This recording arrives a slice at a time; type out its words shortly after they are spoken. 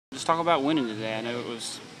Just talk about winning today. I know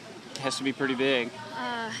it has to be pretty big.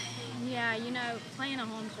 Yeah, playing a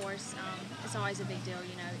home course, it's always a big deal,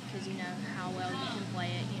 because you know how well you can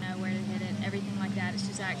play it, where to hit it, everything like that. It's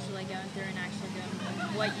just actually going through and actually doing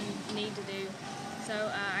what you need to do. So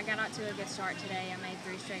I got out to a good start today. I made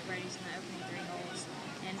 3 straight birdies in the opening 3 holes,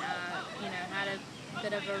 and had a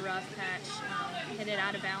bit of a rough patch. Hit it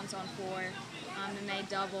out of bounds on 4, and made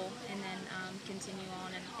double, and then continue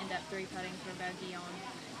on and end up 3-putting for bogey on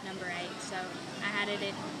number 8. So I had it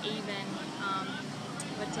at even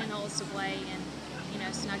with 10 holes to play, and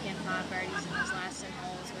snuck in 5 birdies in those last 10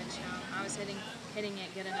 holes, which I was hitting it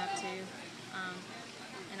good enough to.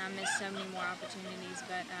 And I missed so many more opportunities,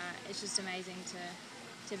 but it's just amazing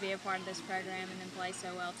to be a part of this program and then play so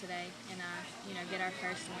well today, and get our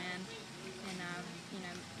first win, and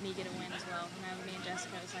me get a win as well. Me and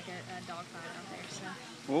Jessica, it was like a dogfight out there. So.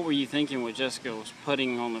 What were you thinking when Jessica was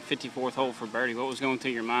putting on the 54th hole for birdie? What was going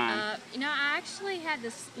through your mind? I actually had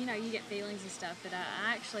this, you get feelings and stuff, but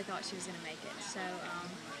I actually thought she was going to make it. So,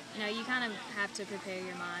 you kind of have to prepare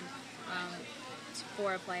your mind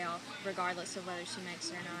for a playoff, regardless of whether she makes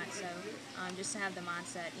it or not. So, just to have the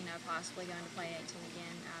mindset, possibly going to play 18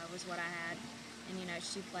 again was what I had. And,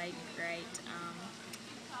 she played great.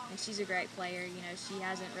 And she's a great player. She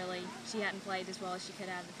hadn't played as well as she could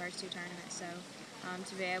have the first 2 tournaments. So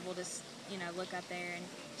to be able to, look up there and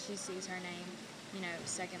she sees her name,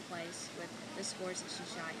 second place with the scores that she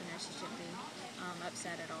shot, she shouldn't be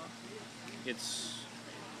upset at all. It's,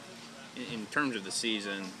 in terms of the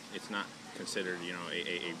season, it's not considered,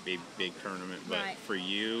 a big tournament. But right. For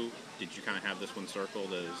you, did you kind of have this one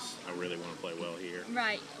circled as, I really want to play well here?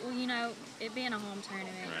 Right. Well, it being a home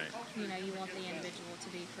tournament, right. You want the individual to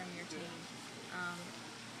be from your team.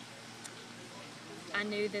 I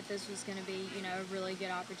knew that this was going to be, a really good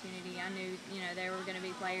opportunity. I knew, there were going to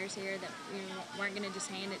be players here that weren't going to just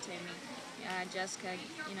hand it to me. Jessica,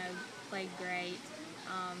 played great.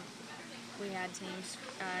 We had teams,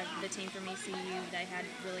 the team from ECU, they had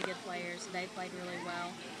really good players. They played really well.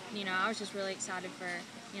 I was just really excited for,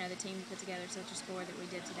 the team to put together such a score that we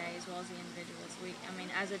did today, as well as the individuals.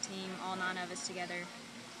 As a team, all 9 of us together,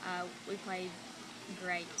 we played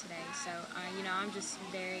great today. So, I'm just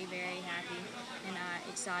very, very happy and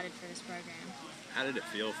excited for this program. How did it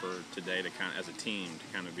feel for today to as a team,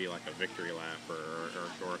 to kind of be like a victory lap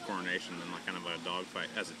or a coronation and like kind of a dogfight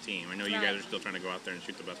as a team? I know you guys are still trying to go out there and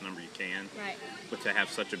shoot the best number you can. Right. But to have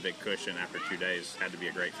such a big cushion after 2 days had to be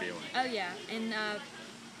a great feeling. Oh yeah, and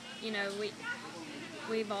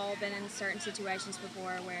we've all been in certain situations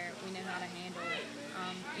before where we know how to handle,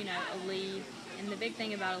 a lead. And the big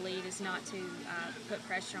thing about a lead is not to put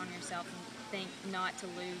pressure on yourself and think not to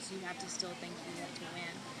lose. You have to still think you want to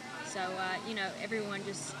win. So, everyone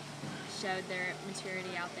just showed their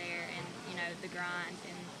maturity out there and, the grind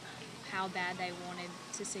and how bad they wanted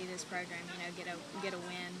to see this program, get a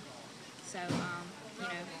win. So,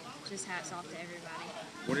 just hats off to everybody.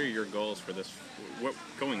 What are your goals for this?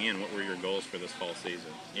 Going in, what were your goals for this fall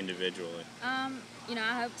season individually?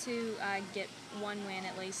 I hope to get 1 win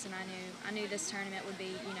at least, and I knew this tournament would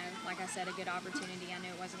be, like I said, a good opportunity. I knew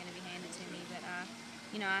it wasn't going to be handed to me, but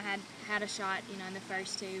I had a shot, in the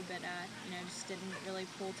first 2, but just didn't really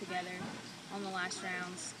pull together on the last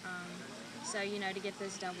rounds. So to get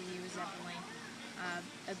this W was definitely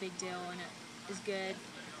a big deal, and it is good.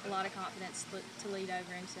 A lot of confidence to lead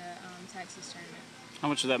over into Texas tournament. How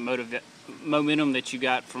much of that momentum that you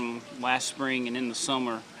got from last spring and in the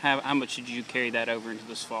summer, how much did you carry that over into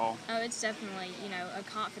this fall? Oh, it's definitely, a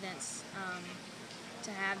confidence to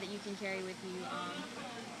have that you can carry with you.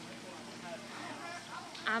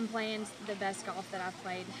 I'm playing the best golf that I've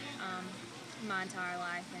played my entire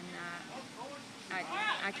life, and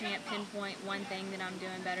I can't pinpoint one thing that I'm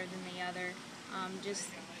doing better than the other. Just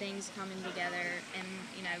things coming together,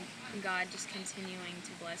 and God just continuing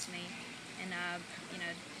to bless me, and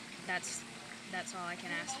that's all I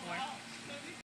can ask for.